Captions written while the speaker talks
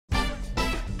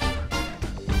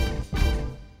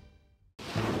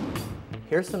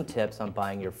Here's some tips on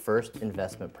buying your first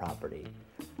investment property.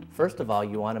 First of all,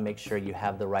 you want to make sure you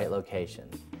have the right location.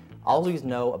 Always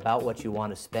know about what you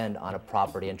want to spend on a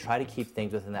property and try to keep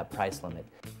things within that price limit.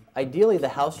 Ideally, the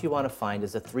house you want to find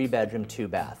is a 3-bedroom,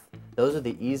 2-bath. Those are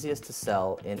the easiest to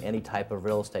sell in any type of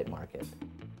real estate market.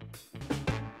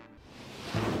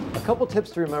 A couple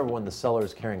tips to remember when the seller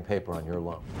is carrying paper on your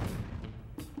loan.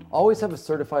 Always have a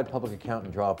certified public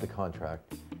accountant draw up the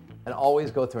contract, and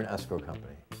always go through an escrow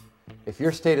company. If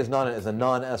your state is a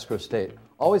non-escrow state,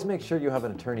 always make sure you have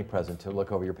an attorney present to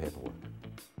look over your paperwork.